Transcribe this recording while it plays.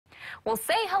Well,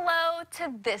 say hello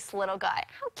to this little guy.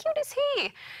 How cute is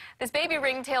he? This baby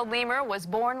ring-tailed lemur was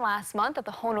born last month at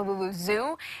the Honolulu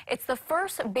Zoo. It's the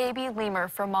first baby lemur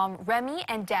for mom Remy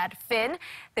and dad Finn.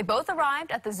 They both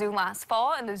arrived at the zoo last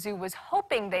fall, and the zoo was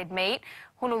hoping they'd mate.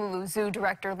 Honolulu Zoo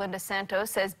Director Linda Santos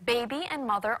says baby and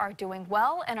mother are doing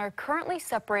well and are currently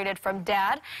separated from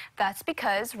dad. That's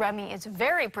because Remy is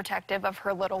very protective of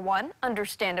her little one,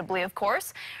 understandably, of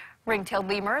course. Ring-tailed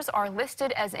lemurs are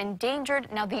listed as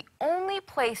endangered. Now, the only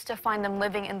place to find them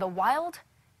living in the wild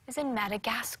is in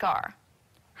Madagascar.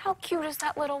 How cute is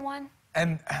that little one?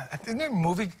 And isn't there a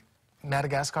movie,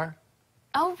 Madagascar?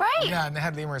 Oh, right. Yeah, and they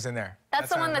had lemurs in there.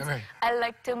 That's the one that's, I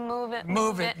like to move it.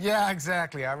 Move it. Yeah,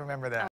 exactly. I remember that.